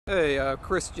Hey,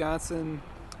 Chris Johnson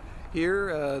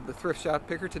here, the Thrift Shop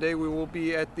Picker. Today we will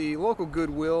be at the local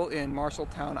Goodwill in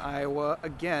Marshalltown, Iowa,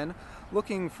 again,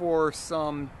 looking for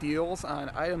some deals on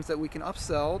items that we can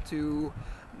upsell to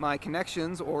my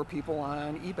connections or people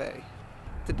on eBay.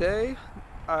 Today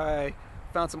I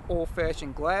found some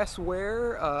old-fashioned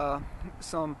glassware,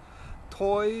 some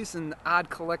toys, and odd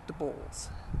collectibles.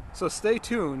 So stay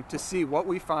tuned to see what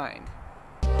we find.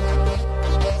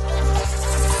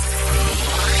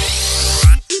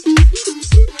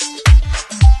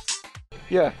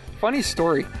 Yeah, funny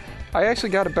story. I actually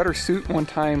got a better suit one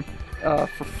time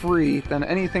for free than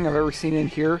anything I've ever seen in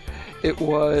here. It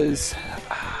was...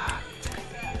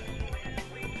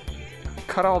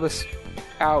 cut all this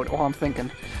out while I'm thinking.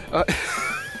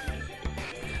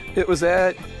 It was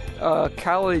at a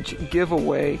college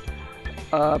giveaway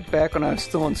back when I was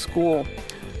still in school.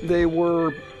 They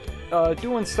were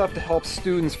doing stuff to help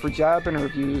students for job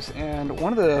interviews, and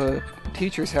one of the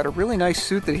teachers had a really nice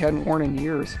suit that he hadn't worn in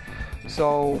years.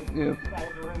 So it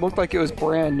looked like it was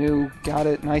brand new, got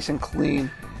it nice and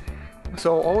clean.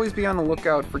 So always be on the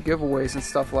lookout for giveaways and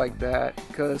stuff like that,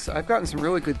 because I've gotten some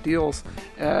really good deals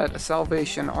at a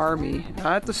Salvation Army,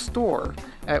 not at the store,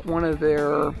 at one of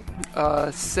their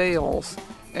sales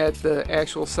at the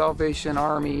actual Salvation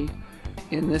Army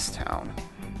in this town.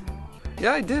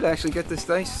 Yeah, I did actually get this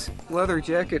nice leather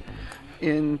jacket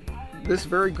in this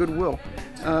very Goodwill.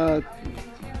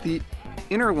 The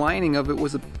inner lining of it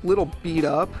was a little beat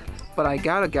up, but I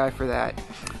got a guy for that.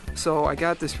 So I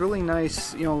got this really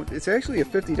nice, it's actually a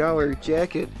 $50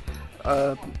 jacket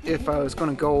if I was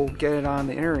going to go get it on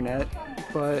the internet,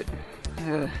 but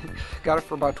got it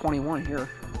for about $21 here.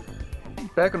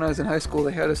 Back when I was in high school,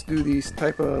 they had us do these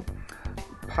type of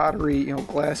pottery,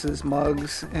 glasses,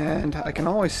 mugs, and I can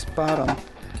always spot them.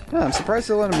 Yeah, I'm surprised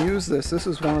they let them use this. This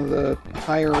is one of the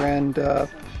higher end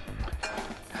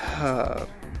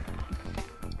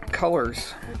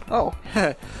colors. Oh,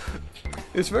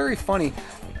 it's very funny.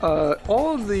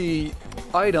 All of the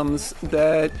items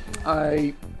that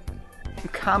I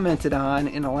commented on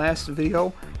in the last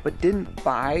video but didn't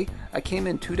buy, I came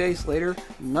in 2 days later,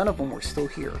 none of them were still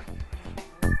here.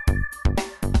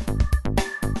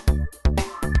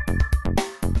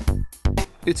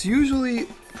 It's usually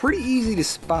pretty easy to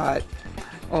spot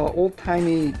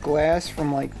old-timey glass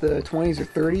from like the 20s or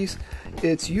 30s.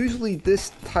 It's usually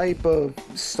this type of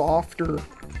softer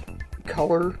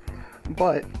color,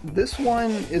 but this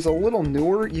one is a little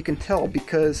newer. You can tell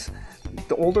because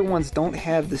the older ones don't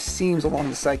have the seams along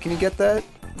the side. Can you get that?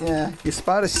 Yeah, you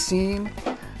spot a seam,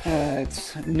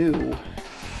 it's new.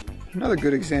 Another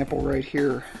good example right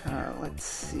here. Let's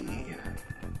see.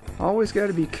 Always got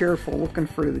to be careful looking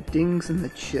for the dings and the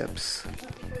chips.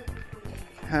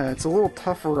 It's a little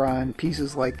tougher on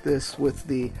pieces like this with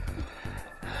the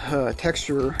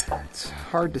texture. It's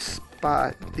hard to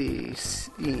spot the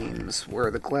seams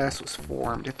where the glass was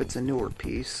formed if it's a newer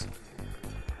piece.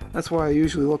 That's why I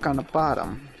usually look on the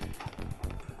bottom.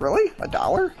 Really?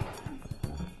 $1?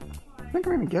 I think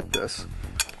I'm gonna get this.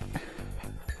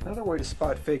 Another way to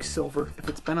spot fake silver if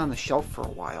it's been on the shelf for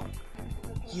a while.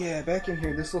 Yeah, back in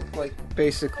here, this looked like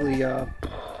basically,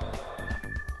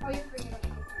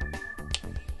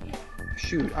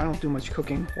 shoot, I don't do much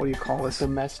cooking. What do you call this?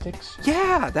 Domestics?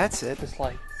 Yeah, that's it. This,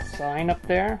 like, sign up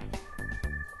there?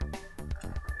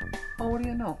 Oh, what do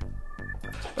you know?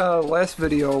 Last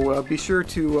video, be sure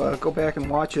to go back and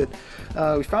watch it.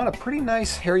 We found a pretty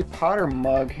nice Harry Potter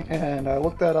mug, and I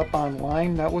looked that up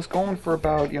online. That was going for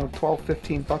about, 12,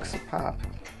 15 bucks a pop.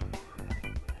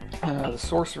 The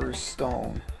Sorcerer's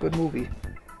Stone. Good movie.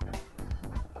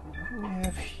 What do we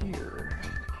have here?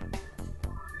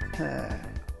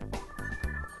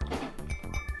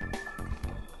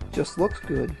 Just looks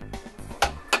good.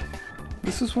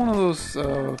 This is one of those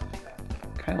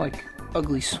kind of like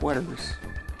ugly sweaters.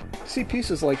 See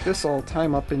pieces like this all the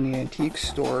time up in the antique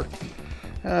store.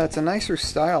 It's a nicer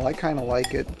style. I kind of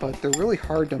like it, but they're really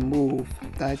hard to move.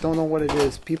 I don't know what it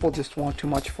is. People just want too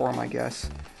much for them, I guess.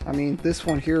 I mean, this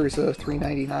one here is a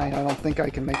 $3.99. I don't think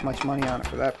I can make much money on it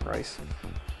for that price.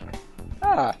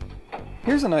 Ah,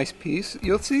 here's a nice piece.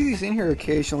 You'll see these in here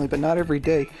occasionally, but not every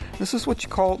day. This is what you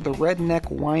call the redneck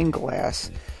wine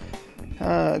glass.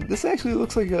 This actually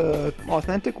looks like an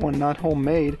authentic one, not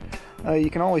homemade. You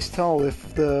can always tell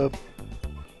if the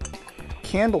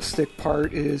candlestick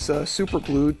part is super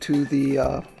glued to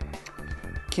the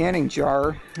canning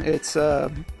jar. It's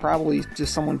probably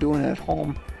just someone doing it at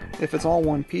home. If it's all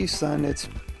one piece, then it's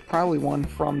probably one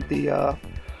from the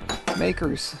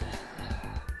makers.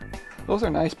 Those are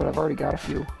nice, but I've already got a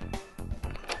few.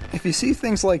 If you see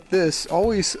things like this,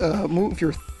 always move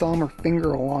your thumb or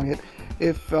finger along it.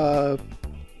 If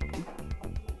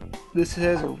This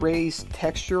has a raised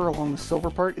texture along the silver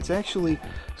part. It's actually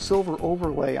silver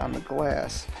overlay on the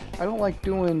glass. I don't like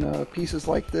doing pieces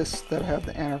like this that have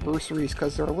the anniversaries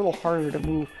because they're a little harder to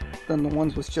move than the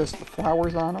ones with just the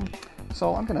flowers on them.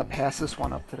 So I'm going to pass this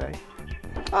one up today.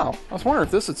 Oh, I was wondering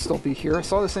if this would still be here. I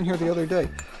saw this in here the other day.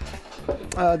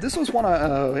 This was one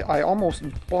I almost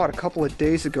bought a couple of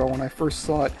days ago when I first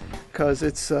saw it because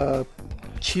it's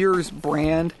Cheers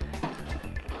brand.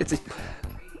 It's a...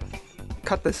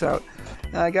 Cut this out.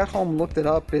 I got home, looked it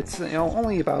up. It's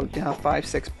only about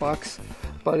 $5-6,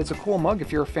 but it's a cool mug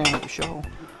if you're a fan of the show.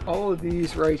 All of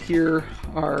these right here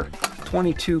are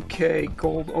 22K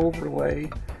gold overlay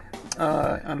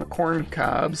on the corn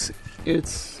cobs.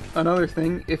 It's another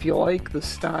thing, if you like the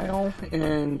style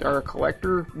and are a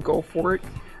collector, go for it.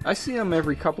 I see them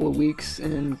every couple of weeks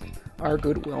in our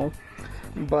Goodwill,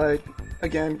 but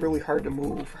again, really hard to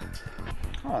move.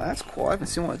 Oh, that's cool. I haven't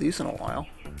seen one of these in a while.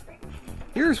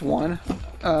 Here's one.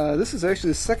 This is actually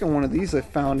the second one of these I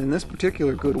found in this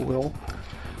particular Goodwill.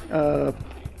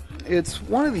 It's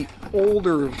one of the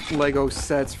older Lego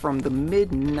sets from the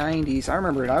mid-90s. I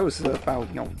remember it. I was about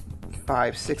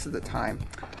 5, 6 at the time.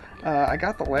 I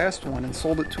got the last one and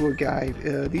sold it to a guy.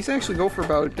 These actually go for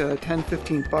about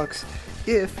 $10-15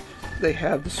 if they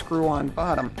have the screw-on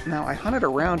bottom. Now, I hunted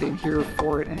around in here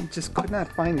for it and just could not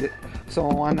find it,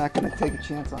 so I'm not going to take a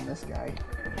chance on this guy.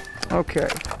 Okay.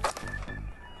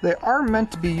 They are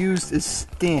meant to be used as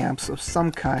stamps of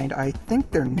some kind. I think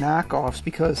they're knockoffs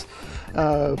because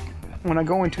when I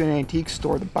go into an antique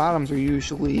store, the bottoms are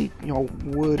usually,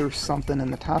 wood or something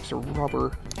and the tops are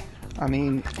rubber. I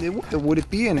mean, would it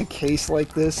be in a case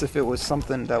like this if it was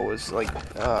something that was like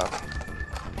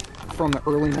from the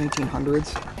early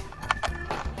 1900s?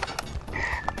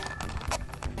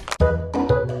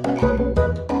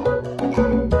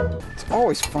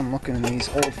 Always fun looking in these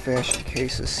old-fashioned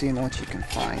cases, seeing what you can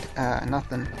find.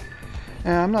 Nothing.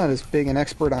 I'm not as big an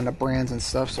expert on the brands and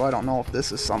stuff, so I don't know if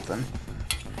this is something.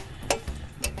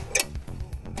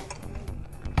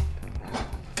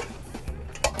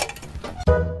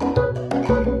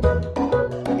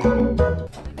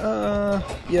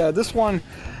 Yeah, this one,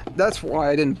 that's why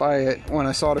I didn't buy it when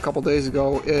I saw it a couple days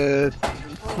ago.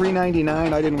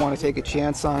 $3.99, I didn't want to take a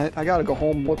chance on it. I gotta go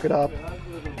home and look it up.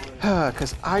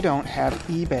 Because I don't have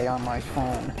eBay on my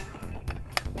phone.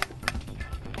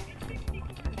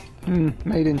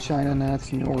 Made in China, and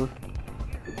that's newer.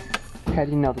 How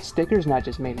do you know the sticker's not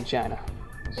just made in China?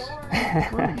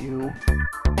 Where are you?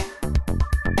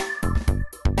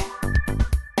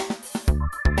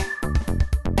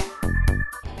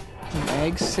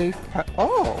 MagSafe.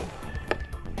 Oh!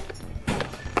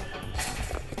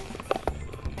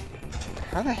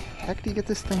 How the heck do you get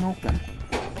this thing open?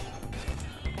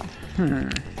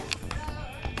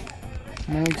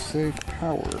 MagSafe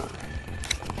power.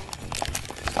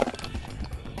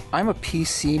 I'm a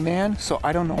PC man, so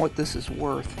I don't know what this is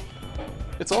worth.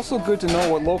 It's also good to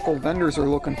know what local vendors are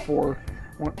looking for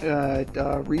at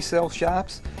resale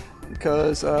shops,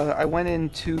 because I went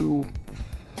into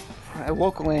a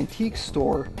local antique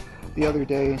store the other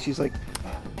day and she's like,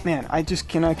 man, I just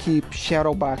cannot keep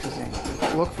shadow boxes in.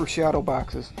 Look for shadow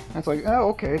boxes. And it's like, oh,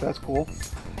 okay, that's cool.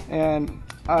 And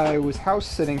I was house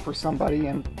sitting for somebody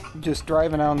and just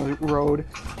driving down the road,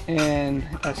 and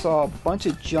I saw a bunch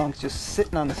of junk just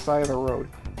sitting on the side of the road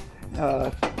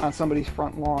on somebody's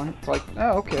front lawn. It's like,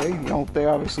 oh, okay, they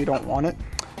obviously don't want it.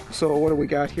 So what do we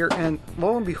got here? And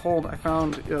lo and behold, I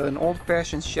found an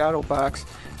old-fashioned shadow box,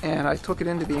 and I took it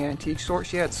into the antique store.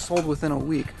 She had sold within a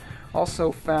week.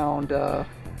 Also found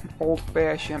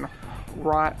old-fashioned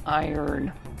wrought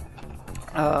iron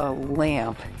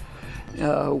lamp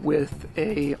with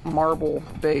a marble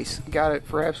base. Got it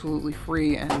for absolutely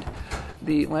free, and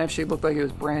the lampshade looked like it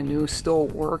was brand new, still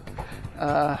worked.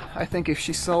 I think if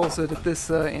she sells it at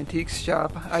this antique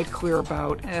shop, I'd clear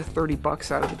about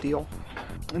 $30 out of the deal.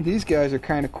 And these guys are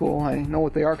kind of cool. I know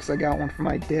what they are because I got one for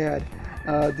my dad.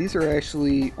 These are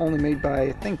actually only made by,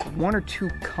 I think, 1 or 2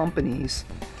 companies,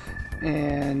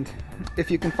 and if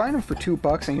you can find them for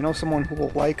 $2 and you know someone who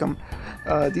will like them,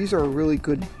 these are a really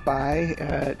good buy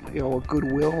at a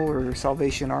Goodwill or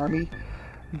Salvation Army.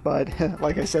 But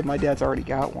like I said, my dad's already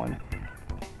got one.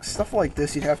 Stuff like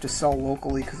this you'd have to sell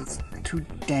locally because it's too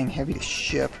dang heavy to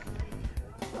ship.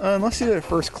 Unless you did it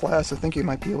first class, I think you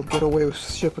might be able to get away with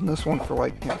shipping this one for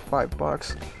like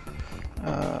 $5.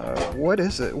 What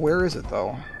is it? Where is it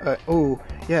though? Oh,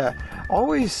 yeah.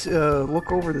 Always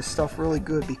look over this stuff really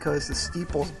good because the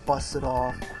steeple's busted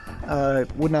off.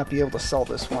 Would not be able to sell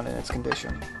this one in its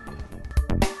condition.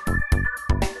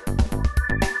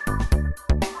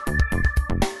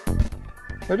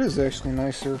 That is actually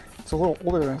nicer. It's a little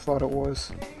older than I thought it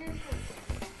was.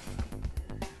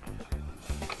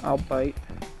 I'll bite.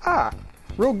 Ah,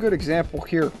 real good example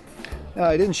here.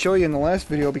 I didn't show you in the last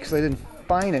video because I didn't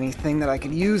find anything that I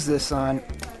could use this on.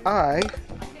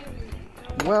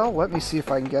 Well, let me see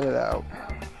if I can get it out.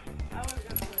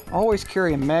 Always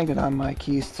carry a magnet on my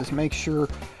keys to make sure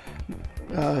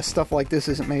stuff like this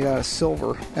isn't made out of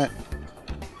silver.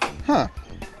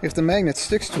 If the magnet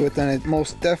sticks to it, then it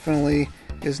most definitely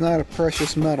is not a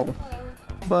precious metal.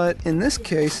 But in this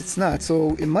case, it's not.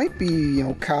 So it might be, you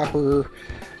know, copper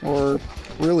or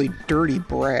really dirty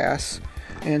brass.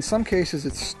 And in some cases,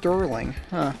 it's sterling.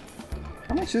 How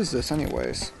much is this,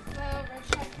 anyways?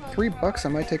 $3. I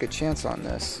might take a chance on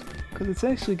this because it's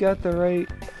actually got the right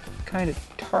kind of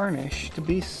tarnish to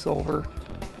be silver.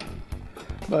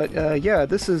 But yeah,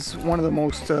 this is one of the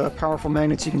most powerful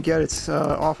magnets you can get. It's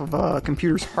off of a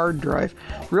computer's hard drive.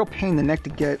 Real pain in the neck to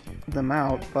get them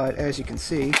out, but as you can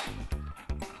see,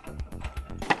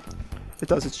 it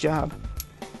does its job.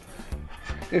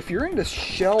 If you're into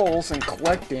shells and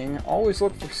collecting, always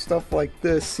look for stuff like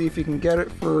this. See if you can get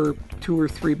it for $2 or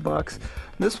 $3.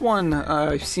 This one,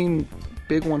 I've seen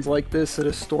big ones like this at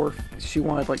a store. She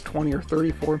wanted like 20 or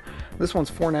 30 for them. This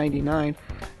one's $4.99.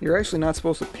 You're actually not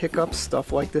supposed to pick up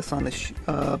stuff like this on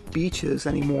the beaches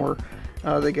anymore.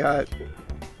 They got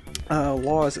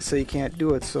laws that say you can't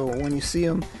do it. So when you see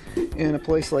them in a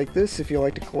place like this, if you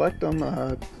like to collect them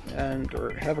or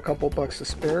have a couple bucks to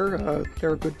spare,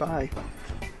 they're a good buy.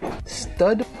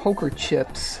 Stud poker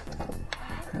chips,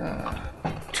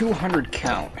 200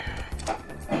 count.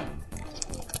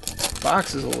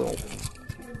 Box is a little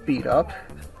beat up.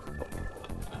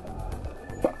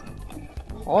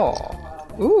 Oh,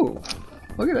 ooh,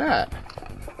 look at that.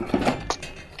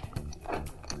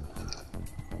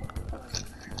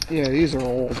 Yeah, these are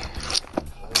old.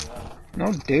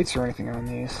 No dates or anything on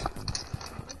these.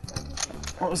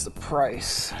 What was the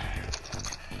price?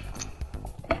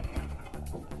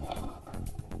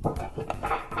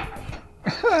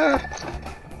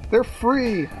 They're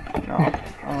free.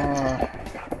 No.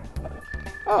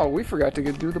 Oh, we forgot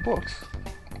to do the books.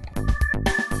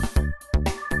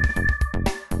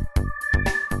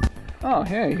 Oh,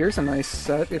 hey, here's a nice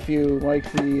set if you like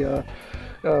the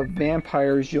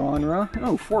vampire genre.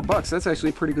 Oh, $4. That's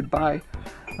actually a pretty good buy.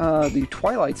 The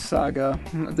Twilight Saga.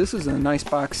 This is a nice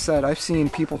box set. I've seen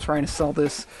people trying to sell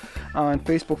this on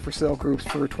Facebook for sale groups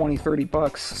for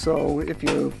 $20-30. So if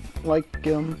you like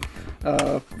them,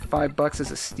 $5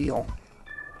 is a steal.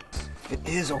 It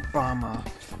is Obama.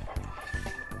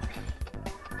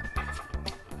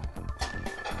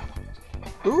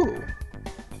 Ooh.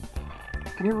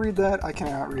 Can you read that? I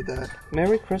cannot read that.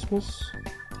 Merry Christmas.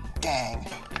 Dang.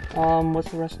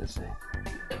 What's the rest of it say?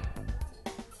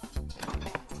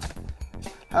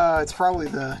 It's probably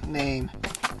the name.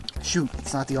 Shoot,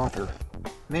 it's not the author.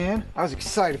 Man, I was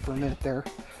excited for a minute there.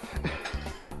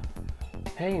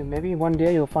 Hey, maybe one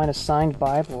day you'll find a signed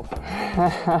Bible.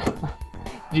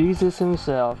 Jesus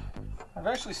himself. I've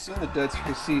actually seen the Dead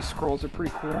Sea Scrolls. They're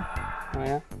pretty cool. Oh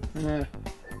yeah? Yeah.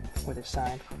 With it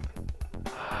signed.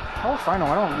 How if I know?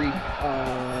 I don't read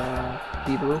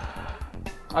Hebrew.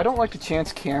 I don't like to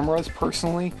chance cameras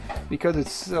personally because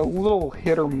it's a little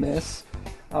hit or miss.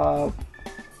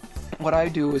 What I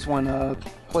do is when a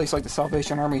place like the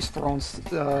Salvation Army's thrown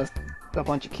a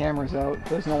bunch of cameras out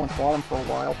because no one's bought them for a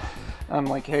while, I'm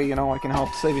like, hey, you know, I can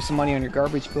help save you some money on your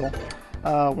garbage bill.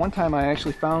 One time I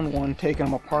actually found one, taking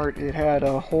them apart. It had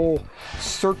a whole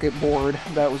circuit board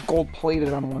that was gold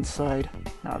plated on one side.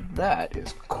 Now that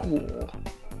is cool.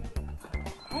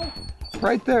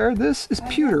 Right there, this is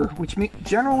pewter, which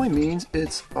generally means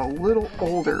it's a little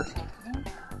older.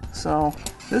 So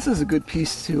this is a good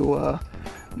piece to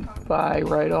buy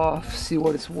right off, see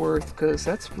what it's worth, because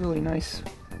that's really nice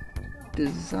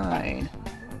design.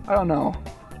 I don't know.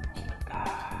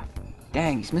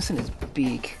 Dang, he's missing his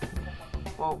beak.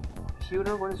 Well,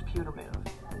 pewter? What is pewter made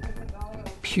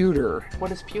of? Pewter.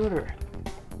 What is pewter?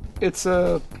 It's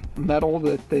a metal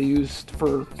that they used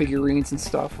for figurines and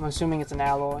stuff. I'm assuming it's an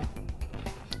alloy.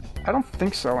 I don't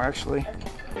think so, actually.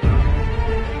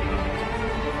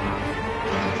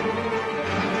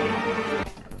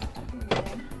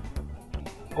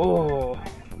 Oh.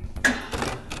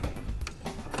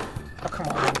 Oh, come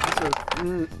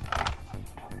on.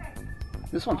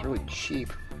 This one's really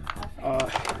cheap.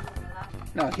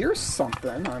 Now, here's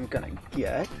something I'm gonna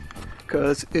get.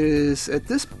 Because at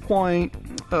this point,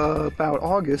 about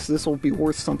August, this will be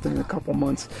worth something in a couple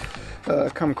months.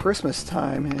 Come Christmas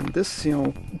time, and this, you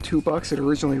know, $2 it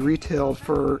originally retailed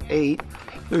for $8.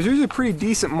 There's usually a pretty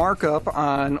decent markup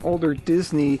on older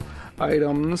Disney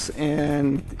items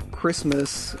and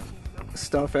Christmas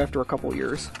stuff after a couple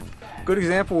years. Good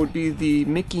example would be the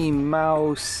Mickey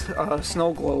Mouse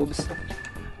snow globes.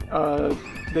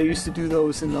 They used to do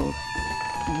those in the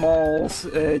malls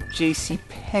at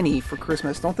JCPenney for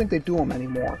Christmas. Don't think they do them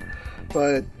anymore,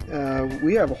 but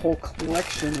we have a whole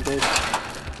collection with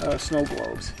snow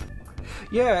globes.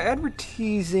 Yeah,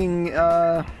 advertising,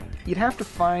 you'd have to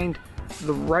find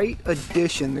the right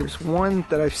edition. There's one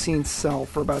that I've seen sell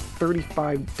for about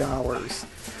 $35,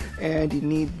 and you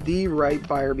need the right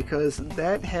buyer because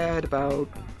that had about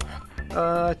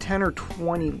 10 or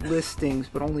 20 listings,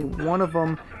 but only one of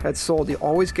them had sold. You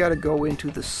always got to go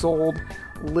into the sold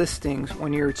listings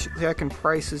when you're checking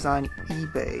prices on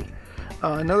eBay.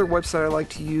 Another website I like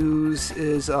to use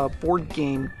is Board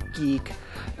Game Geek.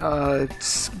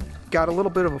 It's got a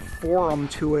little bit of a forum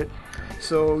to it,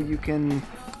 so you can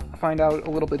find out a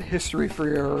little bit of history for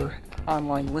your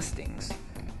online listings.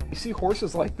 You see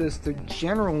horses like this, they're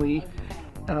generally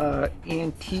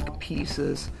antique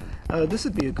pieces. This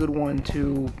would be a good one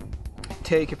to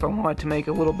take if I wanted to make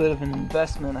a little bit of an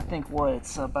investment. I think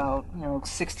it's about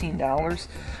 $16.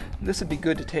 This would be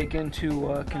good to take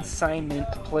into a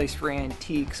consignment place for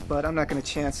antiques, but I'm not going to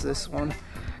chance this one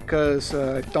because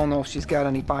I don't know if she's got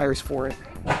any buyers for it.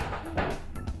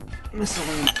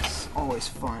 Miscellaneous, always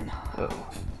fun.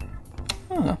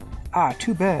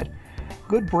 Too bad.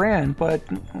 Good brand, but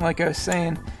like I was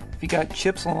saying, if you got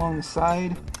chips along the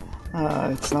side,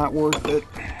 it's not worth it.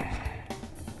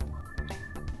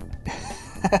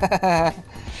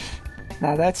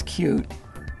 Now that's cute.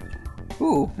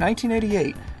 Ooh,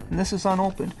 1988, and this is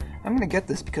unopened. I'm gonna get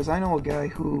this because I know a guy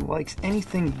who likes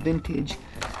anything vintage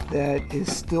that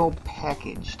is still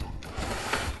packaged.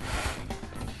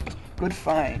 Good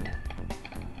find.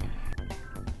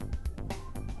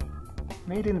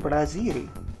 Made in Brazil.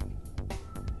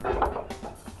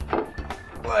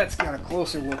 Let's get a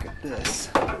closer look at this.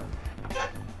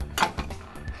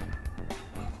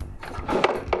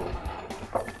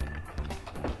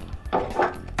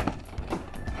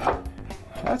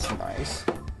 That's nice.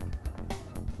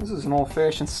 This is an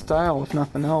old-fashioned style, if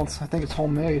nothing else. I think it's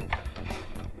homemade.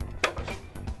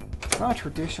 It's not a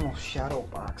traditional shadow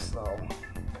box, though.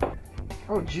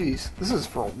 Oh, geez. This is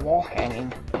for wall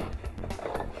hanging.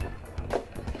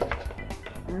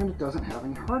 And it doesn't have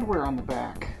any hardware on the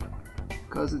back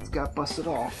because it's got busted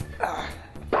off.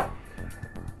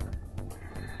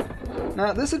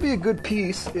 Now, this would be a good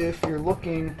piece if you're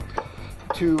looking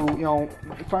to,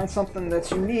 find something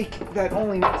that's unique that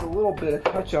only needs a little bit of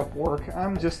touch-up work.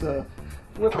 I'm just a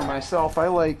flipper myself. I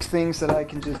like things that I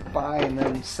can just buy and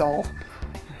then sell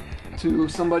to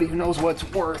somebody who knows what it's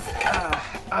worth.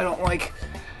 I don't like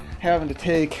having to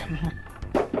take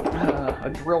a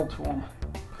drill to them.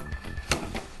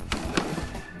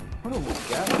 What have we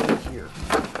got right here?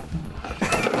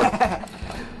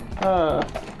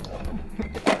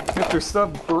 If there's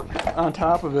stuff on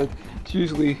top of it, it's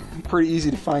usually pretty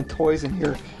easy to find toys in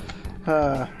here.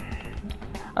 I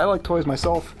like toys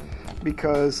myself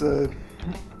because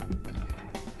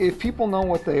if people know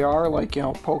what they are, like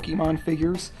Pokemon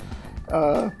figures,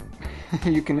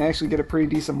 you can actually get a pretty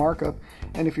decent markup.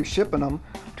 And if you're shipping them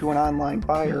to an online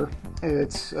buyer,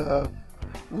 it's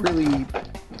really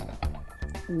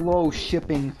low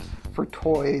shipping for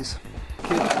toys.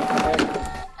 Kids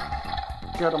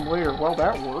get them later. Well,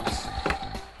 that works.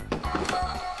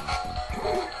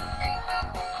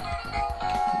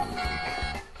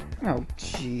 Oh,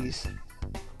 jeez.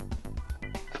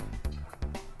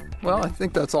 Well, I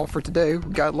think that's all for today.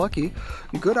 We got lucky.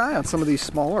 Good eye on some of these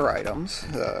smaller items.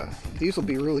 These will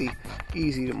be really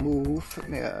easy to move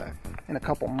in a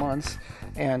couple months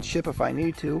and ship if I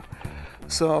need to.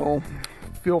 So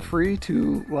feel free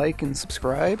to like and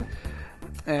subscribe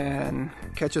and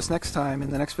catch us next time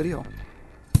in the next video.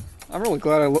 I'm really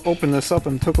glad I opened this up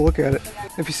and took a look at it.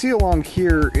 If you see along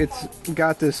here, it's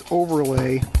got this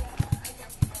overlay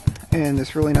and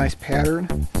this really nice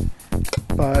pattern,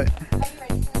 but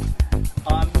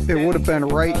it would have been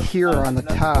right here on the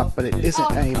top, but it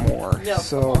isn't anymore.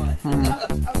 So,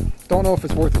 don't know if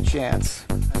it's worth a chance.